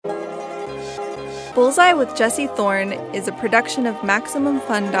Bullseye with Jesse Thorne is a production of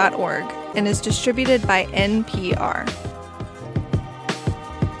MaximumFun.org and is distributed by NPR.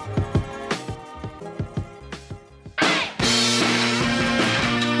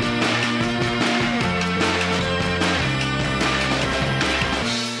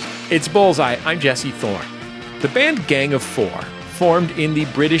 It's Bullseye. I'm Jesse Thorne. The band Gang of Four formed in the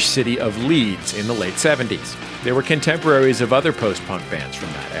British city of Leeds in the late 70s. They were contemporaries of other post-punk bands from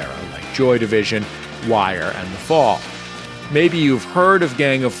that era, like Joy Division, Wire, and The Fall. Maybe you've heard of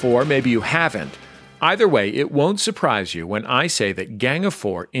Gang of Four, maybe you haven't. Either way, it won't surprise you when I say that Gang of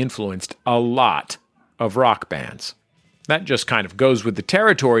Four influenced a lot of rock bands. That just kind of goes with the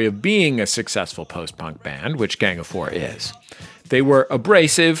territory of being a successful post-punk band, which Gang of Four is. They were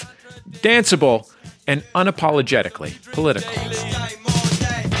abrasive, danceable, and unapologetically political.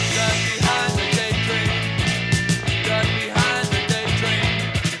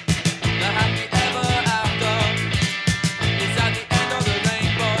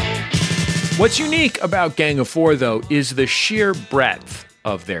 What's unique about Gang of Four, though, is the sheer breadth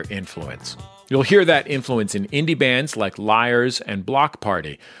of their influence. You'll hear that influence in indie bands like Liars and Block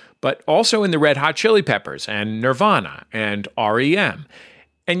Party, but also in the Red Hot Chili Peppers and Nirvana and R.E.M.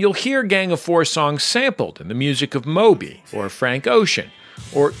 And you'll hear Gang of Four songs sampled in the music of Moby or Frank Ocean,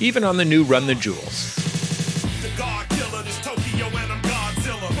 or even on the new Run the Jewels.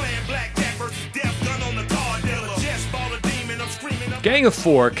 Gang of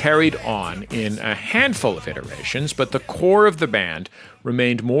Four carried on in a handful of iterations, but the core of the band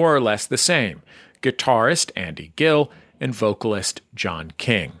remained more or less the same: guitarist Andy Gill and vocalist Jon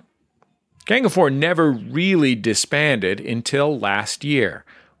King. Gang of Four never really disbanded until last year,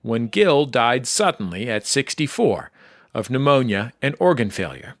 when Gill died suddenly at 64 of pneumonia and organ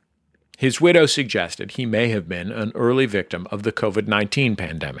failure. His widow suggested he may have been an early victim of the COVID-19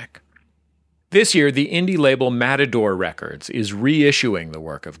 pandemic. This year, the indie label Matador Records is reissuing the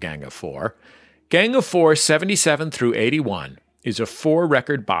work of Gang of Four. Gang of Four 77 through 81 is a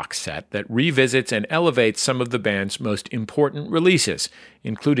 4-record box set that revisits and elevates some of the band's most important releases,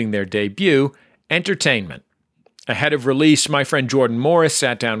 including their debut, Entertainment. Ahead of release, my friend Jordan Morris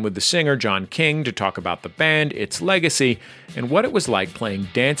sat down with the singer Jon King to talk about the band, its legacy, and what it was like playing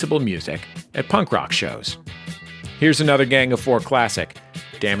danceable music at punk rock shows. Here's another Gang of Four classic,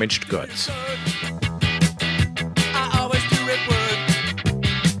 Damaged Goods. I always do it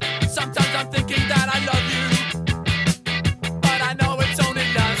would. Sometimes I'm thinking that I love you, but I know it's only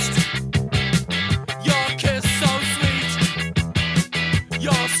lust. Your kiss so sweet,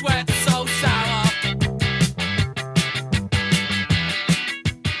 your sweat so sour.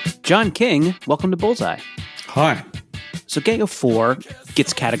 Jon King, welcome to Bullseye. Hi. So Gang of Four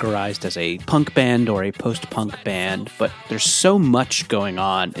gets categorized as a punk band or a post-punk band, but there's so much going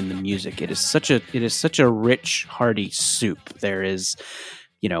on in the music. It is such a rich, hearty soup. There is,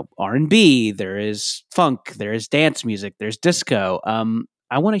 R&B, there is funk, there is dance music, there's disco.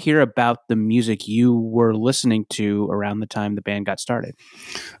 I want to hear about the music you were listening to around the time the band got started.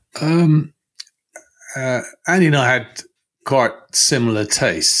 Andy and I had quite similar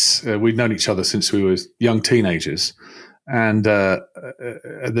tastes. We'd known each other since we were young teenagers. And at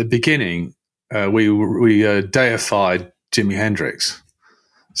the beginning, we deified Jimi Hendrix.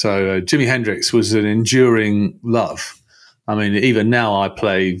 So Jimi Hendrix was an enduring love. I mean, even now I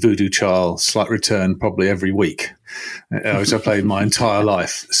play Voodoo Child, Slight Return probably every week, as I played my entire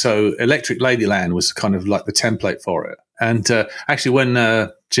life. So Electric Ladyland was kind of like the template for it. And actually,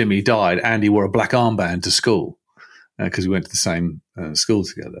 when Jimmy died, Andy wore a black armband to school because we went to the same school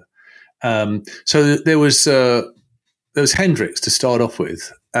together. So there was Hendrix to start off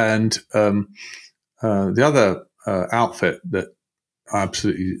with, and the other outfit that I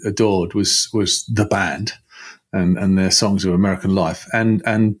absolutely adored was the band and their songs of American life, and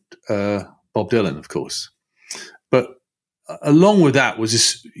Bob Dylan, of course. But along with that was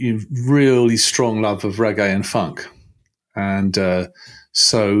this really strong love of reggae and funk, and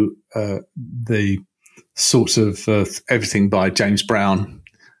so the sorts of everything by James Brown,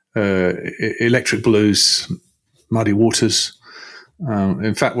 electric blues, Muddy Waters.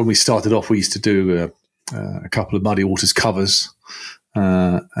 In fact, when we started off, we used to do a couple of Muddy Waters covers,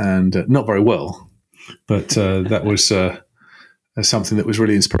 and not very well, but that was something that was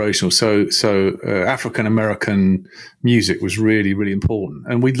really inspirational. So African American music was really, really important,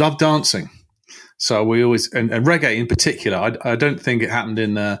 and we loved dancing. So we always and reggae in particular. I don't think it happened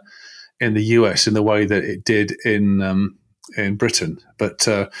in the US in the way that it did in Britain, but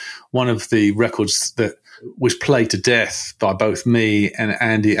one of the records that was played to death by both me and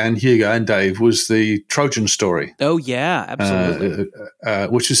Andy and Hugo and Dave was the Trojan Story. Oh, yeah, absolutely.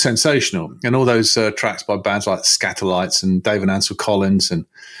 Which was sensational. And all those tracks by bands like Scatterlights and Dave and Ansel Collins. And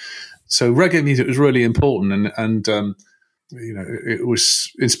so reggae music was really important and it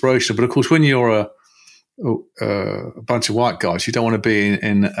was inspirational. But of course, when you're a bunch of white guys, you don't want to be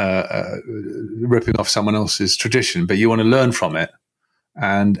in ripping off someone else's tradition, but you want to learn from it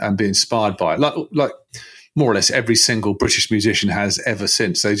and be inspired by it. Like more or less every single British musician has ever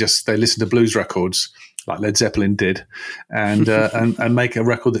since. They listen to blues records like Led Zeppelin did, and make a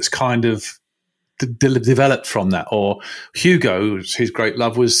record that's kind of developed from that. Or Hugo, his great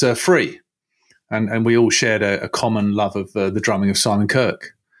love was free, and we all shared a common love of the drumming of Simon Kirke.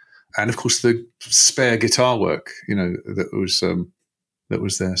 And of course, the spare guitar work, that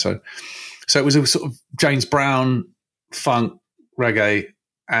was there. So it was a sort of James Brown, funk, reggae,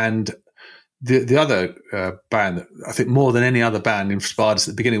 and the other band that I think more than any other band inspired us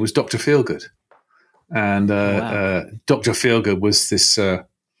at the beginning was Dr. Feelgood. And Dr. Feelgood was this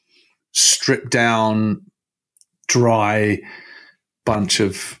stripped down, dry bunch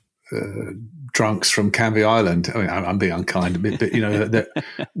of drunks from Canvey Island. I mean, I'm being unkind a bit, but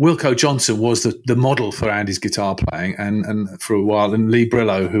Wilco Johnson was the model for Andy's guitar playing, and for a while, and Lee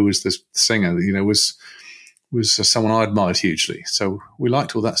Brillo, who was the singer, was someone I admired hugely. So we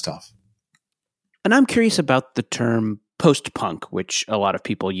liked all that stuff. And I'm curious about the term post-punk, which a lot of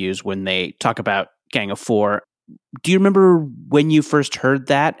people use when they talk about Gang of Four. Do you remember when you first heard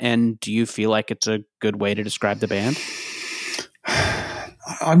that, and do you feel like it's a good way to describe the band?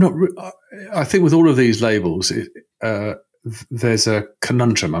 I think with all of these labels, there's a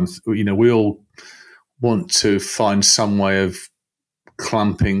conundrum. We all want to find some way of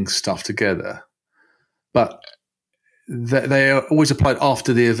clumping stuff together, but they are always applied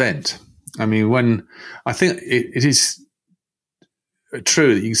after the event. I mean, when I think it is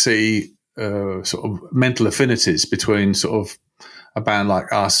true that you can see sort of mental affinities between sort of a band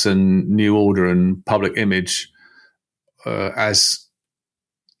like us and New Order and Public Image as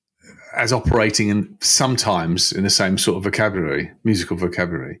operating sometimes in the same sort of musical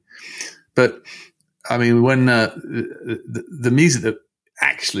vocabulary. But I mean, when the music that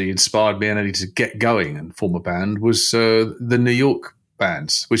actually inspired me and Eddie to get going and form a band was the New York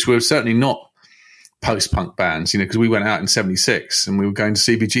bands, which were certainly not post-punk bands, because we went out in 76 and we were going to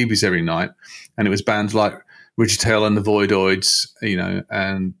CBGB's every night, and it was bands like Richard Hell and the Voidoids,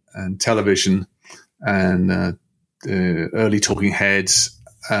 and Television and early Talking Heads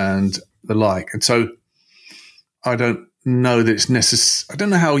and the like. And so I don't know that it's necessary. I don't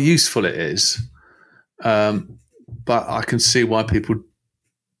know how useful it is, but I can see why people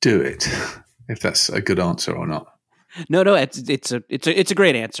do it, if that's a good answer or not. No, it's a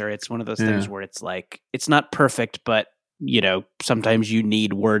great answer. It's one of those things where it's like, it's not perfect, but sometimes you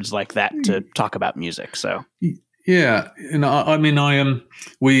need words like that to talk about music. So yeah,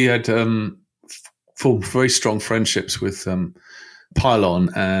 we had formed very strong friendships with Pylon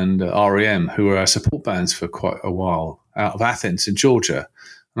and REM, who were our support bands for quite a while out of Athens in Georgia.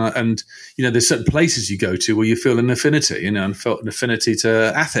 And there's certain places you go to where you feel an affinity, and felt an affinity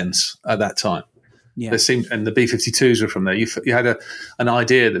to Athens at that time. Yeah. And the B-52s were from there. You had an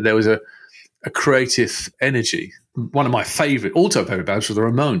idea that there was a creative energy. One of my all-time favorite bands was the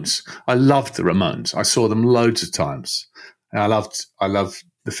Ramones. I loved the Ramones. I saw them loads of times. And I loved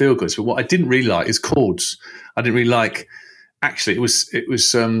the feel-goods. But what I didn't really like is chords. I didn't really like. Actually, it was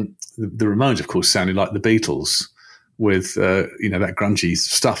the Ramones, of course, sounded like the Beatles with that grungy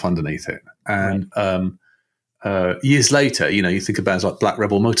stuff underneath it. And years later, you think of bands like Black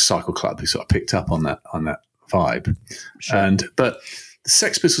Rebel Motorcycle Club, who sort of picked up on that vibe. Sure. But the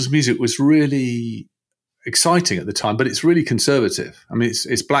Sex Pistols music was really exciting at the time, but it's really conservative. I mean,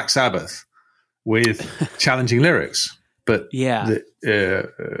 it's Black Sabbath with challenging lyrics. But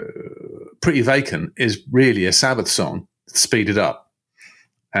Pretty Vacant is really a Sabbath song speeded up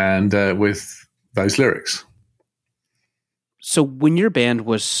and with those lyrics. So when your band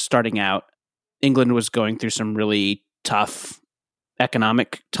was starting out, England was going through some really tough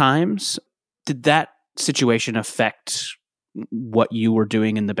economic times. Did that situation affect what you were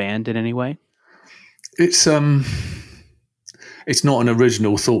doing in the band in any way? It's not an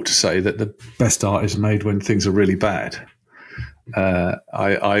original thought to say that the best art is made when things are really bad.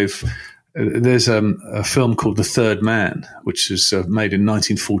 There's a film called The Third Man, which was made in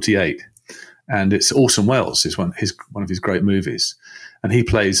 1948, and it's Orson Welles is one of his great movies, and he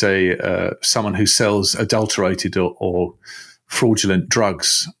plays someone who sells adulterated or fraudulent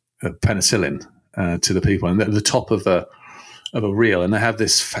drugs, penicillin, to the people. And at the top of of a reel, and they have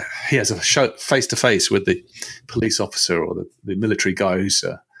this. He has a show face to face with the police officer or the military guy who's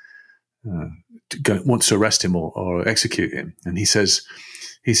wants to arrest him or execute him, and he says,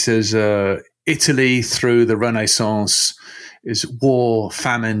 Italy through the Renaissance is war,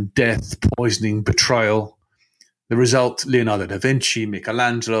 famine, death, poisoning, betrayal. The result: Leonardo da Vinci,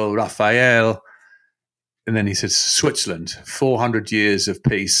 Michelangelo, Raphael, and then he says Switzerland, 400 years of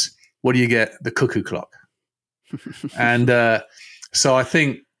peace. What do you get? The cuckoo clock. And so I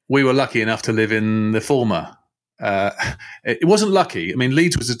think we were lucky enough to live in the former. It wasn't lucky. I mean,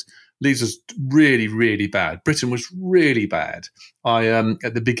 Leeds was really, really bad. Britain was really bad. I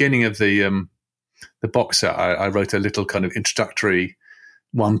at the beginning of the box set, I wrote a little kind of introductory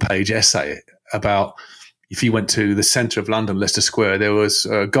one-page essay about if you went to the centre of London, Leicester Square, there was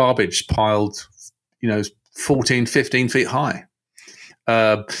garbage piled, 14, 15 feet high.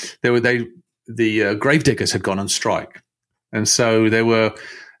 The gravediggers had gone on strike, and so they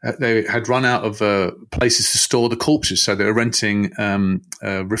had run out of places to store the corpses. So they were renting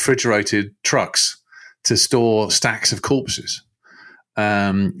refrigerated trucks to store stacks of corpses.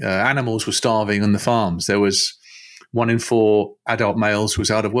 Animals were starving on the farms. There was 1 in 4 adult males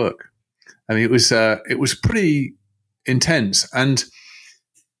was out of work. I mean, it was pretty intense, and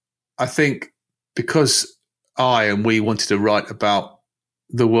I think because we wanted to write about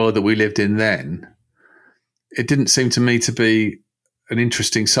the world that we lived in then, it didn't seem to me to be an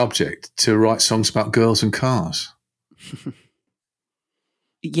interesting subject to write songs about girls and cars.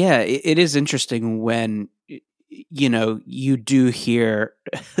 Yeah, it is interesting when, you do hear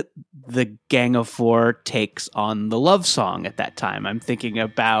the Gang of Four takes on the love song at that time. I'm thinking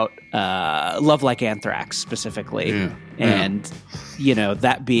about Love Like Anthrax specifically. And,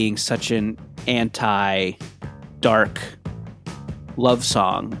 that being such an anti-dark love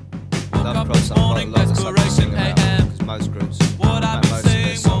song. Love this morning, desperation AM. Most groups, What I've been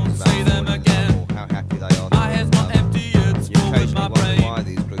saying won't say them again. how happy they are. My head's not empty, it's full with my brain. Why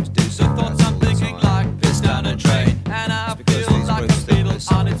these groups do The thoughts I'm thinking like piss down a drain. And I feel like a beetle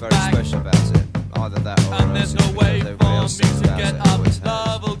on its very back. special about it. Either that or And there's no way for me to get up.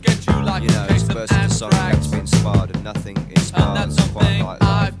 Love will get you like a case of versus the song has anthrax. to be inspired and nothing And inspires that's quite something like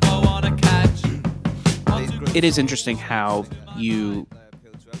I love. go on a catch. It is interesting how you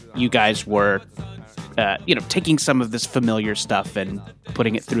guys were, taking some of this familiar stuff and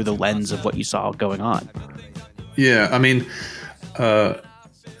putting it through the lens of what you saw going on. Yeah, I mean,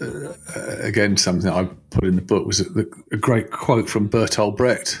 again, something I put in the book was a great quote from Bertolt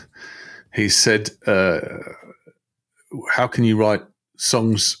Brecht. He said, how can you write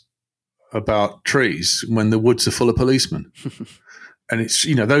songs about trees when the woods are full of policemen? And it's,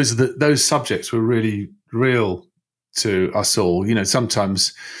 those subjects were really real to us all.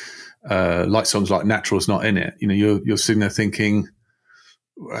 Sometimes like songs like Natural's not in it. You're sitting there thinking,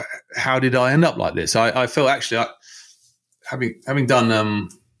 how did I end up like this? I felt actually, having done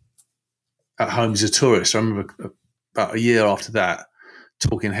At Home as a Tourist, I remember about a year after that,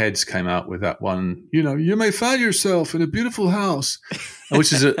 Talking Heads came out with that one, you may find yourself in a beautiful house,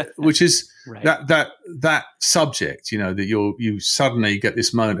 which is Right. that subject, that you suddenly get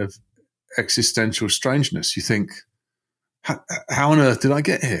this moment of existential strangeness. You think, how on earth did I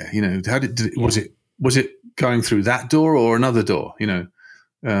get here? Was it going through that door or another door?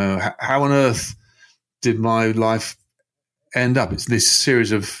 How on earth did my life end up? It's this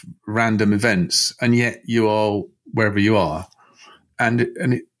series of random events, and yet you are wherever you are, and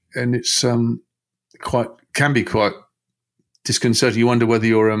it's can be quite disconcerting. You wonder whether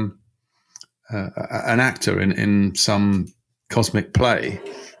you're an actor in some cosmic play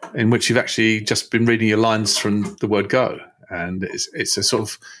in which you've actually just been reading your lines from the word go. And it's a sort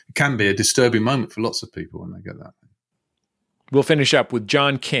of, it can be a disturbing moment for lots of people when they get that. We'll finish up with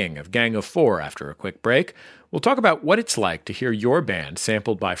Jon King of Gang of Four after a quick break. We'll talk about what it's like to hear your band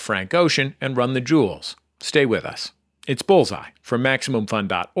sampled by Frank Ocean and Run the Jewels. Stay with us. It's Bullseye from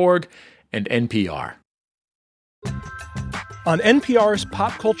MaximumFun.org and NPR. On NPR's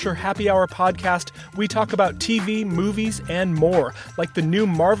Pop Culture Happy Hour podcast, we talk about TV, movies, and more, like the new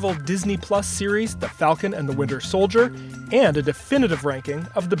Marvel Disney Plus series, The Falcon and the Winter Soldier, and a definitive ranking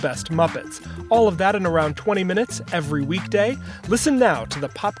of the best Muppets. All of that in around 20 minutes every weekday. Listen now to the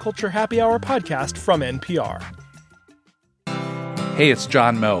Pop Culture Happy Hour podcast from NPR. Hey, it's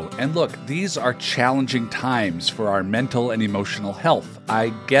John Moe, and look, these are challenging times for our mental and emotional health. I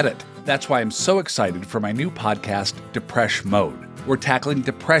get it. That's why I'm so excited for my new podcast, Depresh Mode. We're tackling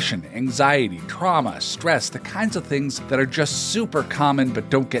depression, anxiety, trauma, stress, the kinds of things that are just super common but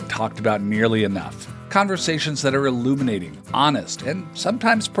don't get talked about nearly enough. Conversations that are illuminating, honest, and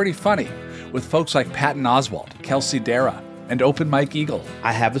sometimes pretty funny, with folks like Patton Oswalt, Kelsey Darragh, and Open Mike Eagle.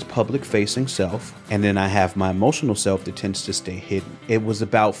 I have this public-facing self, and then I have my emotional self that tends to stay hidden. It was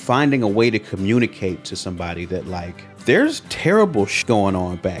about finding a way to communicate to somebody that, like, there's terrible going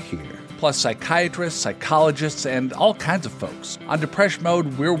on back here. Plus psychiatrists, psychologists, and all kinds of folks. On Depression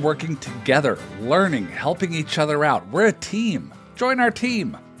Mode, we're working together, learning, helping each other out. We're a team. Join our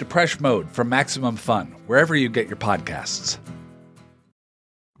team. Depression Mode from Maximum Fun, wherever you get your podcasts.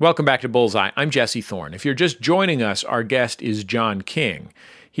 Welcome back to Bullseye. I'm Jesse Thorne. If you're just joining us, our guest is Jon King.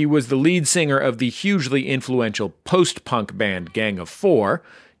 He was the lead singer of the hugely influential post-punk band Gang of Four.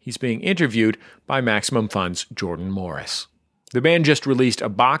 He's being interviewed by Maximum Fun's Jordan Morris. The band just released a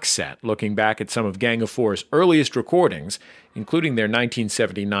box set looking back at some of Gang of Four's earliest recordings, including their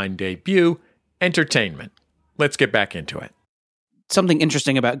 1979 debut, Entertainment. Let's get back into it. Something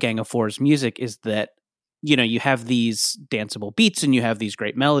interesting about Gang of Four's music is that, you know, you have these danceable beats and you have these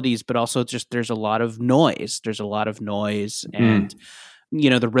great melodies, but also just there's a lot of noise. There's a lot of noise and, you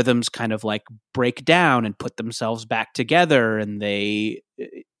know, the rhythms kind of like break down and put themselves back together, and they,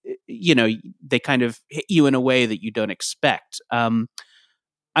 you know, they kind of hit you in a way that you don't expect. I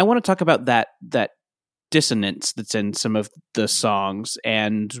want to talk about that dissonance that's in some of the songs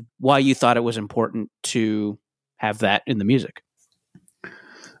and why you thought it was important to have that in the music.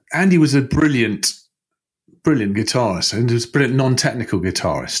 Andy was a brilliant guitarist, and he was a brilliant non-technical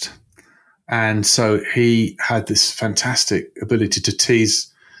guitarist. And so he had this fantastic ability to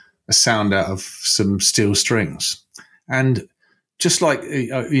tease a sound out of some steel strings. And just like,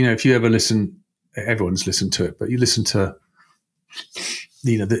 you know, if you ever listen, everyone's listened to it, but you listen to,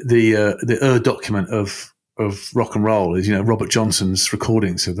 you know, the document of rock and roll is, you know, Robert Johnson's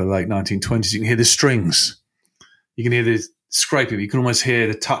recordings of the late 1920s. You can hear the strings. You can hear the scraping. You can almost hear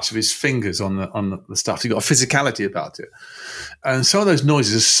the touch of his fingers on the stuff. You've got a physicality about it. And some of those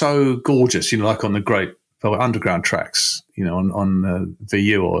noises are so gorgeous, you know, like on the great Velvet Underground tracks, you know, on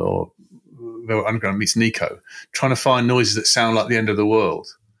VU or Velvet Underground meets Nico, trying to find noises that sound like the end of the world.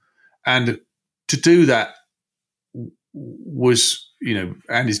 And to do that was, you know,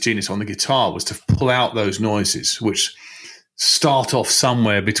 Andy's genius on the guitar was to pull out those noises, which start off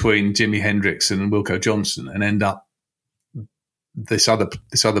somewhere between Jimi Hendrix and Wilco Johnson and end up this other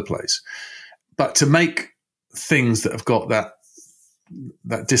place. But to make things that have got that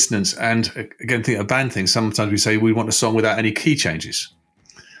dissonance, and again, think of a band thing, sometimes we say we want a song without any key changes.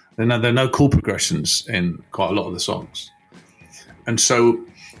 There are no chord progressions in quite a lot of the songs. And so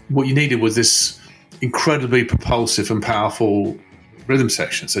what you needed was this incredibly propulsive and powerful rhythm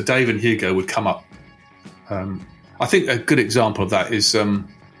section. So Dave and Hugo would come up. I think a good example of that is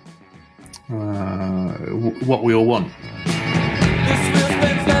What We All Want. This will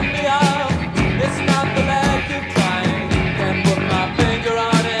set me up. It's not the lack of trying. Can't put my finger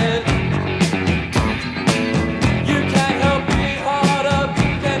on it. You can't help me hard up.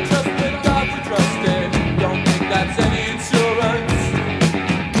 Can't trust with God we trust it. Don't think that's any insurance.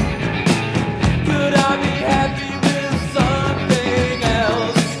 Could I be happy with something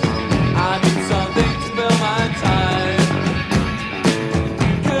else? I need something to fill my time.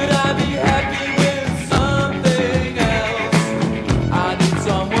 Could I be happy with something else? I need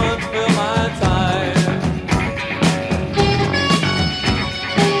someone to fill my time.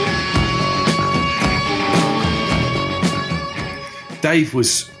 Dave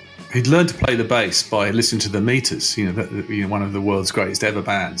he'd learned to play the bass by listening to the Meters, you know, one of the world's greatest ever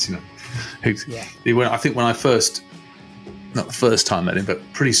bands, you know. He went, I think when I first, not the first time I met him, but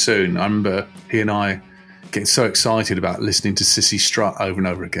pretty soon, I remember he and I getting so excited about listening to Sissy Strut over and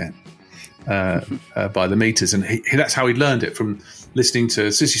over again by the Meters. And that's how he learned it, from listening to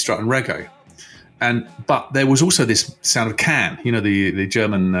Sissy Strut and reggae. But there was also this sound of Can, you know, the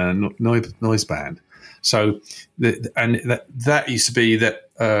German noise band. So that used to be that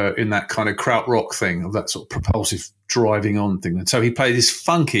in that kind of krautrock thing, of that sort of propulsive driving on thing. And so he played this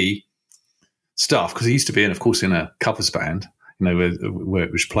funky stuff because he used to be, of course, in a covers band, you know,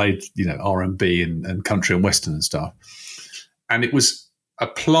 which played, you know, R&B and country and western and stuff. And it was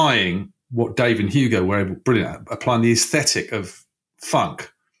applying what Dave and Hugo were brilliant at, applying the aesthetic of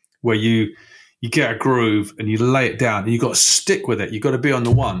funk, where you get a groove and you lay it down and you got to stick with it. You got to be on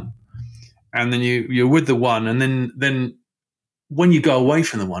the one. And then you're with the one, and then when you go away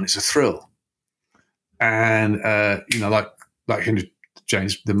from the one, it's a thrill. And you know, like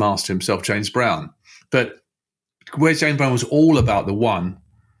James, the master himself, James Brown. But where James Brown was all about the one,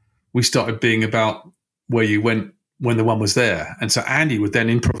 we started being about where you went when the one was there. And so Andy would then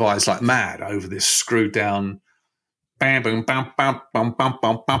improvise like mad over this screwed down, bam, bam, bam, bam, bam, bam,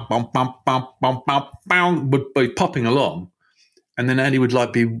 bam, bam, bam, bam, bam, bam, bam, would be popping along. And then Andy would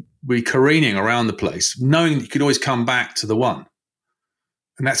like be be careening around the place, knowing that you could always come back to the one.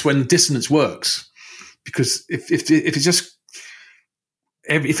 And that's when dissonance works. Because if it's just,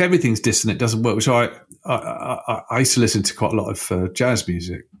 if everything's dissonant, it doesn't work. Which I used to listen to quite a lot of jazz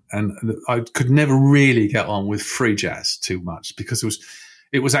music, and I could never really get on with free jazz too much, because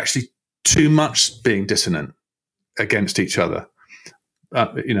it was actually too much being dissonant against each other.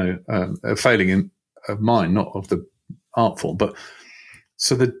 A failing of mine, not of the art form. But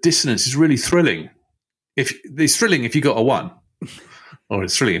so the dissonance is really thrilling. It's thrilling if you got a 1, or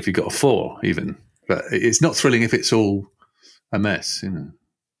it's thrilling if you got a 4 even. But it's not thrilling if it's all a mess,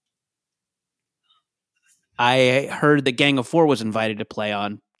 I heard that Gang of Four was invited to play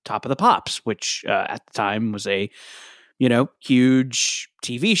on Top of the Pops, which at the time was a, huge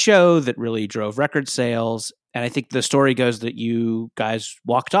TV show that really drove record sales. And I think the story goes that you guys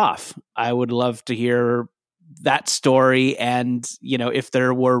walked off. I would love to hear that story, and, if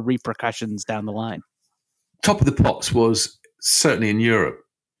there were repercussions down the line. Top of the Pops was certainly in Europe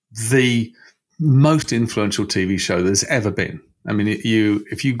the most influential TV show there's ever been. I mean, if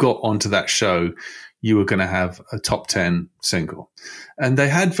you got onto that show, you were going to have a top 10 single. And they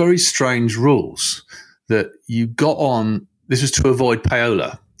had very strange rules that you got on. This was to avoid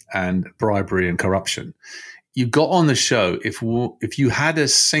payola and bribery and corruption. You got on the show if you had a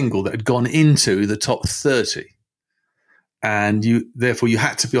single that had gone into the top 30, and therefore you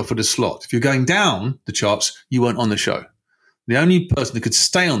had to be offered a slot. If you're going down the charts, you weren't on the show. The only person that could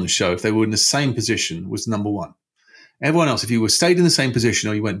stay on the show if they were in the same position was number 1. Everyone else, if you stayed in the same position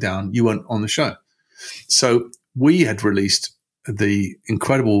or you went down, you weren't on the show. So we had released the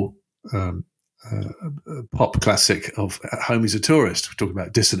incredible pop classic of Home is a Tourist. We're talking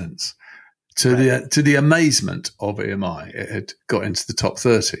about dissonance. To the amazement of EMI, it had got into the top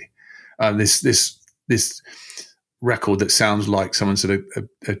 30. This record that sounds like someone said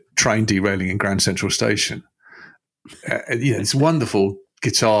a train derailing in Grand Central Station. It's wonderful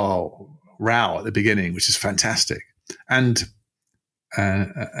guitar row at the beginning, which is fantastic, and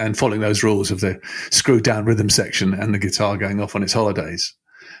following those rules of the screwed down rhythm section and the guitar going off on its holidays.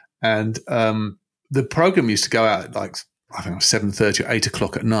 And the program used to go out at 7:30 or 8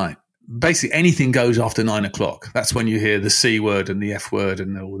 o'clock at night. Basically, anything goes after 9 o'clock. That's when you hear the C word and the F word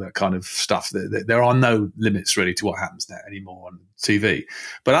and all that kind of stuff. There are no limits really to what happens now anymore on TV.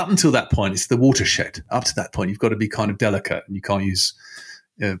 But up until that point, it's the watershed. Up to that point, you've got to be kind of delicate, and you can't use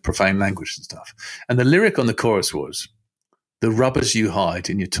profane language and stuff. And the lyric on the chorus was, "The rubbers you hide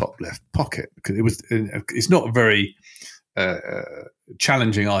in your top left pocket." Because it's not a very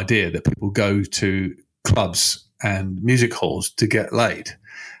challenging idea that people go to clubs and music halls to get laid.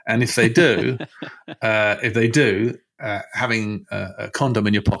 And if they do, having a condom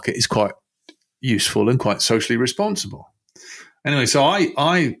in your pocket is quite useful and quite socially responsible. Anyway, so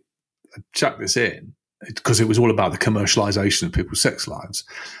I chucked this in because it was all about the commercialization of people's sex lives.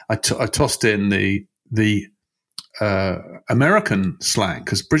 I tossed in the American slang,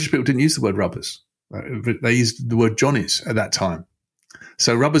 because British people didn't use the word rubbers. They used the word Johnnies at that time.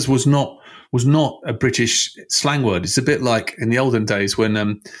 So rubbers was not a British slang word. It's a bit like in the olden days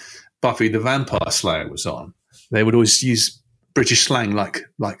when Buffy the Vampire Slayer was on. They would always use British slang like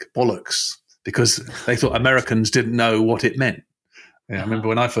bollocks, because they thought Americans didn't know what it meant. I remember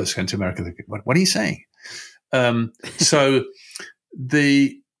when I first came to America, thinking, what are you saying? So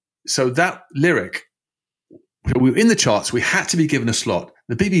that lyric, we were in the charts. We had to be given a slot.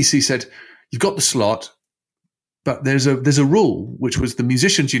 The BBC said, "You've got the slot, but there's a rule," which was the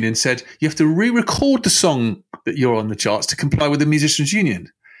Musicians Union said you have to re-record the song that you're on the charts to comply with the Musicians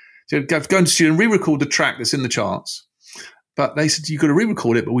Union. So you have to go into the studio and re-record the track that's in the charts. But they said, you've got to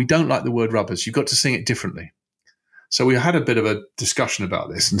re-record it, but we don't like the word rubbers. You've got to sing it differently. So we had a bit of a discussion about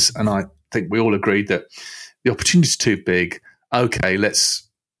this, and I think we all agreed that the opportunity's too big. Okay, let's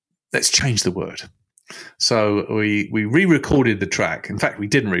change the word. So we re-recorded the track. In fact, we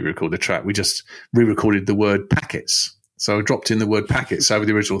didn't re-record the track. We just re-recorded the word packets. So I dropped in the word packets over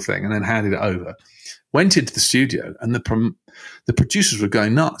the original thing and then handed it over. Went into the studio, and the producers were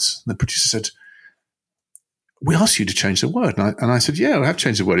going nuts. The producer said, "We asked you to change the word." And I said, "Yeah, I have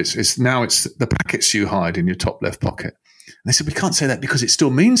changed the word. It's now the packets you hide in your top left pocket." And they said, "We can't say that because it still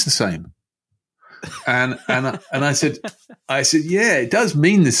means the same." And I said, "Yeah, it does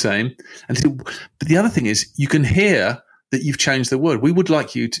mean the same." And said, "But the other thing is, you can hear that you've changed the word. We would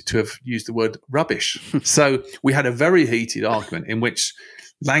like you to have used the word rubbish." So we had a very heated argument in which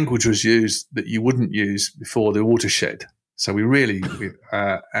language was used that you wouldn't use before the watershed. So we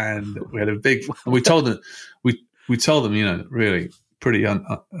and we had a big. And we told them, really pretty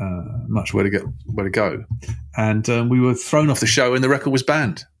much where to go, and we were thrown off the show, and the record was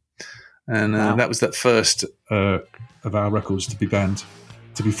banned. And Wow. that was that first of our records to be banned,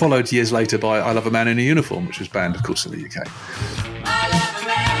 to be followed years later by I Love a Man in a Uniform, which was banned, of course, in the UK. I love a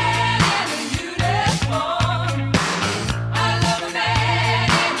man in a uniform. I love a man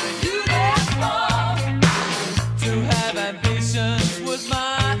in a uniform. To have ambitions was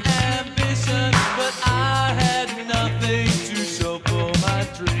my ambition, but I had nothing to show for my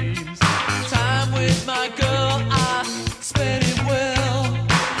dreams. Time with my girl, I spent it well.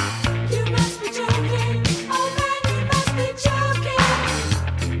 You must be joking, oh man, you must be joking.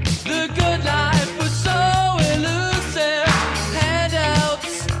 The good life was so elusive.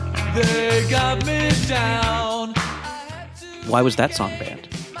 Handouts, they got me down. Why was that song banned?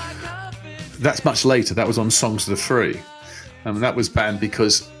 That's much later. That was on Songs of the Free. That was banned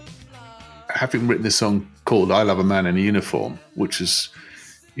because having written this song called I Love a Man in a Uniform, which is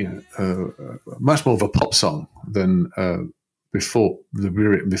much more of a pop song than before we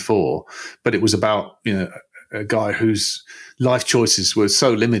written before, but it was about a guy whose life choices were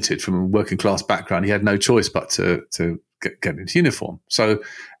so limited from a working class background. He had no choice but to get into uniform. So,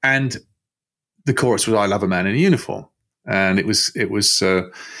 and the chorus was I Love a Man in a Uniform, and it was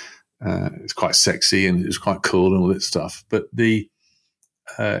quite sexy and it was quite cool and all that stuff. But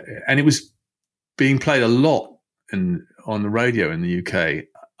and it was being played a lot on the radio in the UK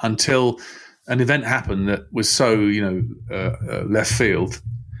until an event happened that was so left field,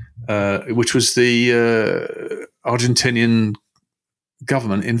 which was the Argentinian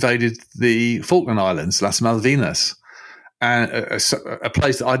government invaded the Falkland Islands, Las Malvinas, and a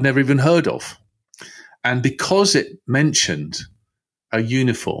place that I'd never even heard of. And because it mentioned a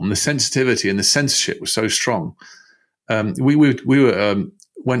uniform, the sensitivity and the censorship was so strong. We went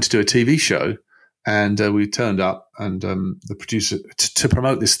to do a TV show, and we turned up, and the producer to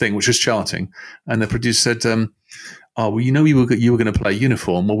promote this thing, which was charting, and the producer said, "Oh, well, you were going to play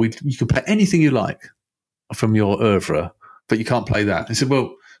Uniform. Well, you can play anything you like from your oeuvre, but you can't play that." I said,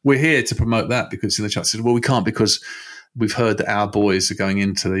 "Well, we're here to promote that because in the chat." I said, "Well, we can't because we've heard that our boys are going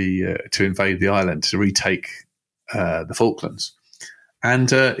into to invade the island to retake the Falklands."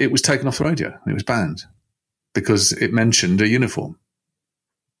 And it was taken off the radio. It was banned because it mentioned a uniform.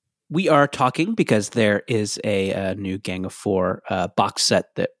 We are talking because there is a new Gang of Four box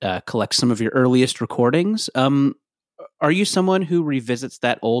set that collects some of your earliest recordings. Are you someone who revisits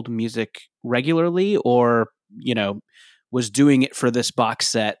that old music regularly, or was doing it for this box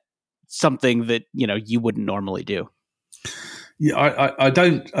set something that you wouldn't normally do? Yeah, I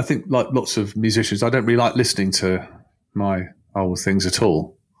don't. I think like lots of musicians, I don't really like listening to my old things at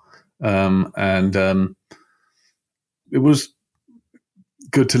all, and it was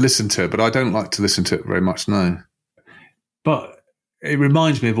good to listen to it, but I don't like to listen to it very much now. But it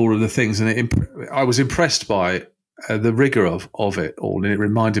reminds me of all of the things, and I was impressed by the rigor of it all, and it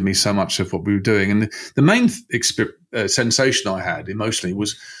reminded me so much of what we were doing. And the main sensation I had emotionally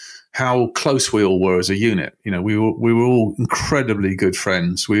was how close we all were as a unit. We were all incredibly good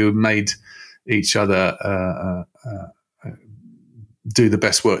friends. We made each other do the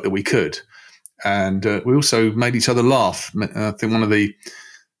best work that we could, and we also made each other laugh. I think one of the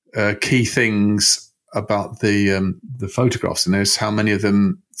key things about the photographs in there is how many of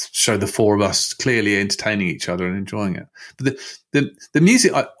them show the four of us clearly entertaining each other and enjoying it. But the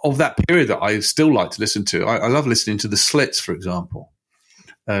music of that period that I still like to listen to, I love listening to the Slits, for example,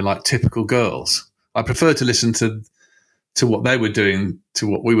 like Typical Girls. I prefer to listen to what they were doing to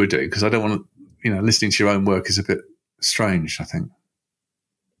what we were doing, because I don't want to, listening to your own work is a bit strange, I think.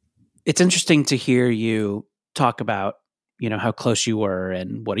 It's interesting to hear you talk about, how close you were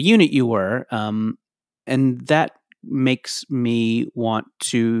and what a unit you were. And that makes me want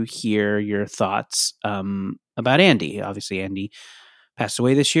to hear your thoughts about Andy. Obviously, Andy passed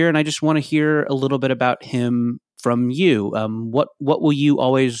away this year, and I just want to hear a little bit about him from you. What will you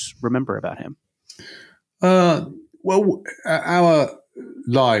always remember about him? Well, our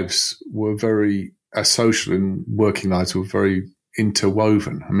lives were our social and working lives were very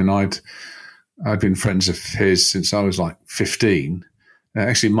interwoven. I mean, I'd been friends of his since I was like 15.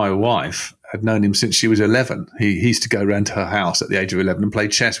 Actually, my wife had known him since she was 11. He used to go around to her house at the age of 11 and play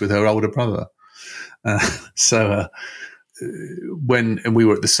chess with her older brother. When we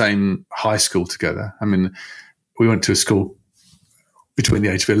were at the same high school together, I mean, we went to a school between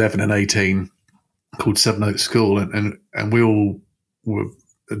the age of 11 and 18 called Seven Oaks School, and we all were,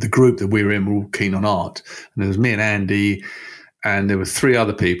 the group that we were in, were all keen on art. And there was me and Andy, and there were three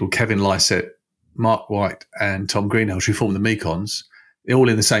other people, Kevin Lysett, Mark White, and Tom Greenhalgh, who formed the Mekons, all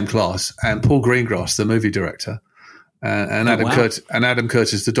in the same class, and Paul Greengrass, the movie director, and Adam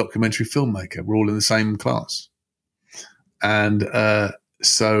Curtis, the documentary filmmaker, were all in the same class. And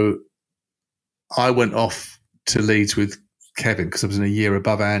so I went off to Leeds with Kevin because I was in a year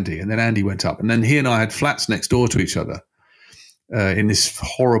above Andy, and then Andy went up, and then he and I had flats next door to each other in this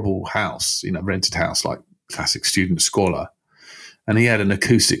horrible house, rented house, like classic student squalor. And he had an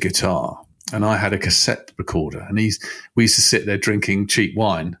acoustic guitar, and I had a cassette recorder, and we used to sit there drinking cheap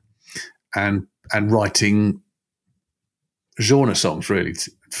wine and writing genre songs really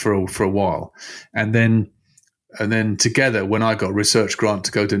for a while, and then together, when I got a research grant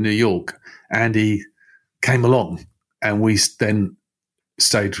to go to New York, Andy came along, and we then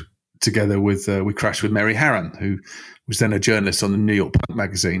stayed together with we crashed with Mary Harron, who was then a journalist on the New York Punk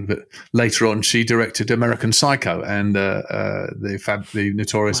magazine, but later on she directed American Psycho and the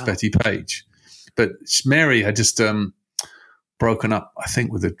notorious Betty Page. But Mary had just broken up, I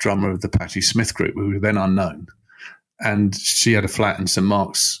think, with the drummer of the Patti Smith group, who were then unknown, and she had a flat in St.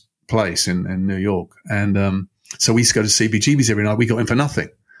 Mark's Place in New York, and so we used to go to CBGB's every night. We got in for nothing,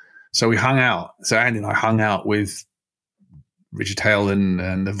 so we hung out. So Andy and I hung out with Richard Hale and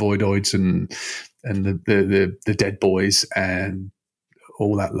the Voidoids and the Dead Boys and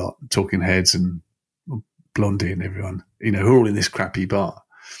all that lot, Talking Heads and Blondie and everyone, who are all in this crappy bar.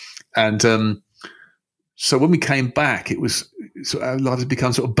 And so when we came back, our lives had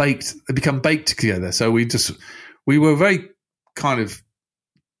become sort of baked. They become baked together. So we were very kind of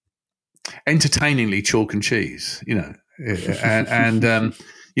entertainingly chalk and cheese, and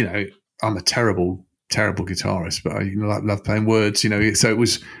I'm a terrible guitarist, but I love playing words, so it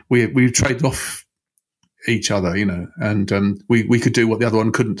was, we traded off each other, and we could do what the other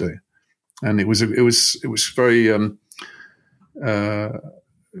one couldn't do. And it was very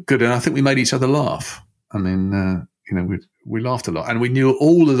good. And I think we made each other laugh. I mean, we laughed a lot, and we knew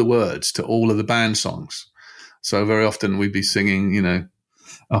all of the words to all of the band songs. So very often we'd be singing,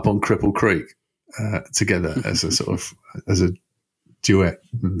 Up on Cripple Creek together as a duet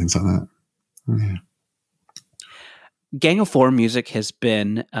and things like that. Yeah. Gang of Four music has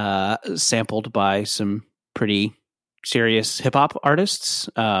been sampled by some pretty serious hip hop artists.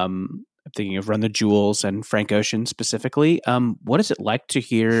 I'm thinking of Run the Jewels and Frank Ocean specifically. What is it like to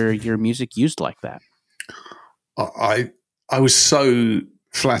hear your music used like that? I was so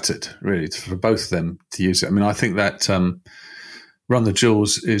flattered, really, for both of them to use it. I mean, I think that Run the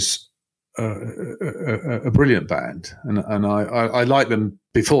Jewels is a brilliant band, and I liked them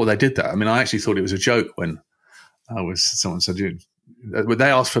before they did that. I mean, I actually thought it was a joke when someone said,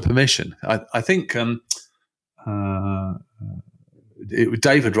 they asked for permission. I think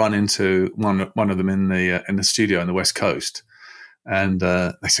Dave had run into one of them in the studio on the West Coast, and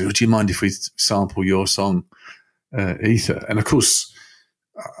they said, "Would you mind if we sample your song, Ether?" And of course,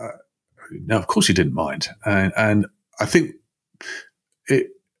 no, of course he didn't mind. And I think it.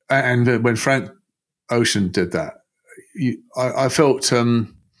 And when Frank Ocean did that, I felt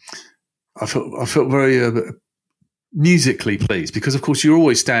very musically pleased, because of course you're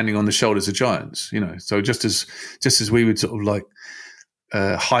always standing on the shoulders of giants, So just as we would sort of like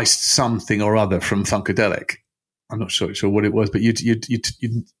heist something or other from Funkadelic, I'm not sure what it was, but you'd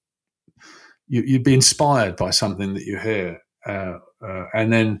be inspired by something that you hear,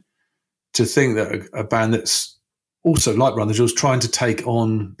 and then to think that a band that's also like Run the Jewels trying to take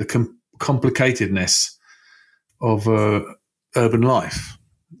on the complicatedness of urban life,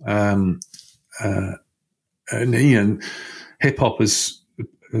 and hip hop has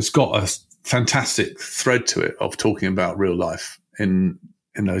got a fantastic thread to it of talking about real life in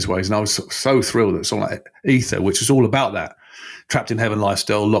those ways. And I was so thrilled that a song like Ether, which is all about that trapped in heaven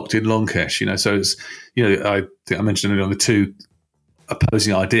lifestyle, locked in Longkesh, So it's, I think I mentioned earlier on the two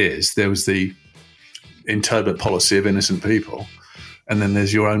opposing ideas. There was the internment policy of innocent people, and then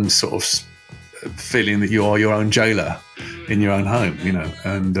there's your own sort of feeling that you are your own jailer in your own home,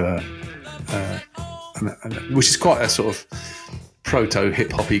 and which is quite a sort of proto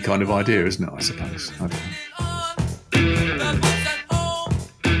hip hoppy kind of idea, isn't it? I suppose. I don't know.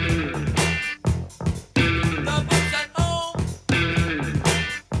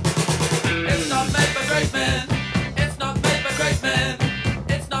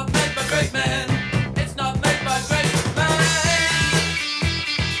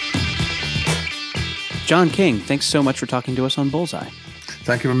 Jon King, thanks so much for talking to us on Bullseye.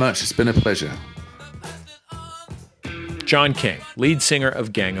 Thank you very much. It's been a pleasure. Jon King, lead singer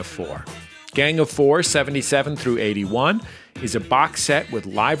of Gang of Four. Gang of Four, 77 through 81, is a box set with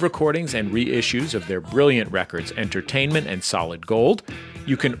live recordings and reissues of their brilliant records, Entertainment and Solid Gold.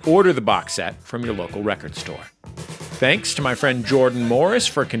 You can order the box set from your local record store. Thanks to my friend Jordan Morris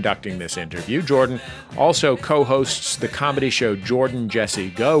for conducting this interview. Jordan also co-hosts the comedy show Jordan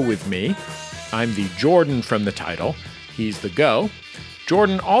Jesse Go with me. I'm the Jordan from the title. He's the Go.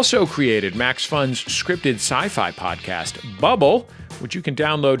 Jordan also created Max Fun's scripted sci-fi podcast, Bubble, which you can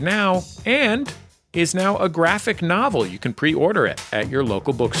download now, and is now a graphic novel. You can pre-order it at your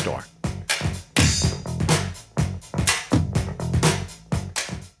local bookstore.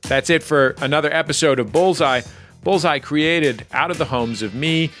 That's it for another episode of Bullseye. Bullseye created out of the homes of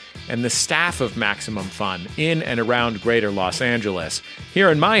me and the staff of Maximum Fun in and around greater Los Angeles. Here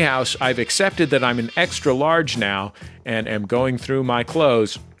in my house, I've accepted that I'm an extra large now and am going through my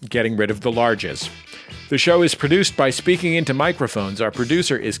clothes, getting rid of the larges. The show is produced by Speaking Into Microphones. Our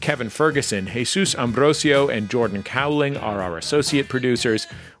producer is Kevin Ferguson. Jesus Ambrosio and Jordan Cowling are our associate producers.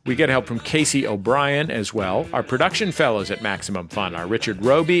 We get help from Casey O'Brien as well. Our production fellows at Maximum Fun are Richard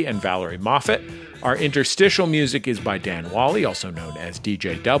Roby and Valerie Moffett. Our interstitial music is by Dan Wally, also known as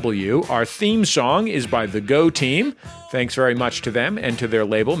DJW. Our theme song is by The Go Team. Thanks very much to them and to their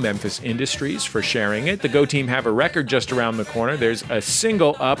label, Memphis Industries, for sharing it. The Go Team have a record just around the corner. There's a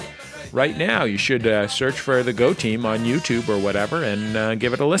single up right now. You should search for The Go Team on YouTube or whatever and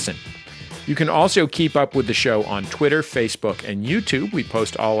give it a listen. You can also keep up with the show on Twitter, Facebook, and YouTube. We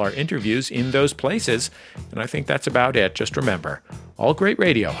post all our interviews in those places, and I think that's about it. Just remember, all great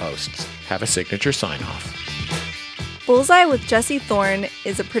radio hosts have a signature sign-off. Bullseye with Jesse Thorne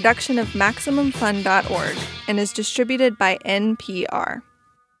is a production of MaximumFun.org and is distributed by NPR.